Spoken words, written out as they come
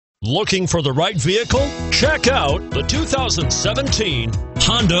Looking for the right vehicle? Check out the 2017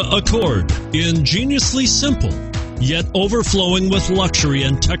 Honda Accord. Ingeniously simple, yet overflowing with luxury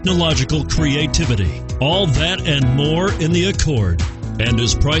and technological creativity. All that and more in the Accord, and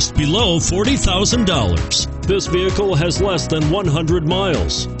is priced below $40,000. This vehicle has less than 100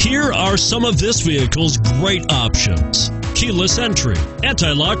 miles. Here are some of this vehicle's great options: keyless entry,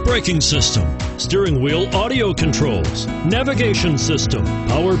 anti-lock braking system, steering wheel audio controls, navigation system,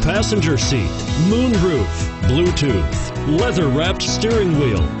 power passenger seat, moonroof, Bluetooth, leather-wrapped steering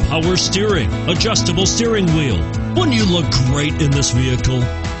wheel, power steering, adjustable steering wheel. Wouldn't you look great in this vehicle?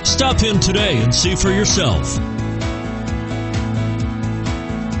 Stop in today and see for yourself.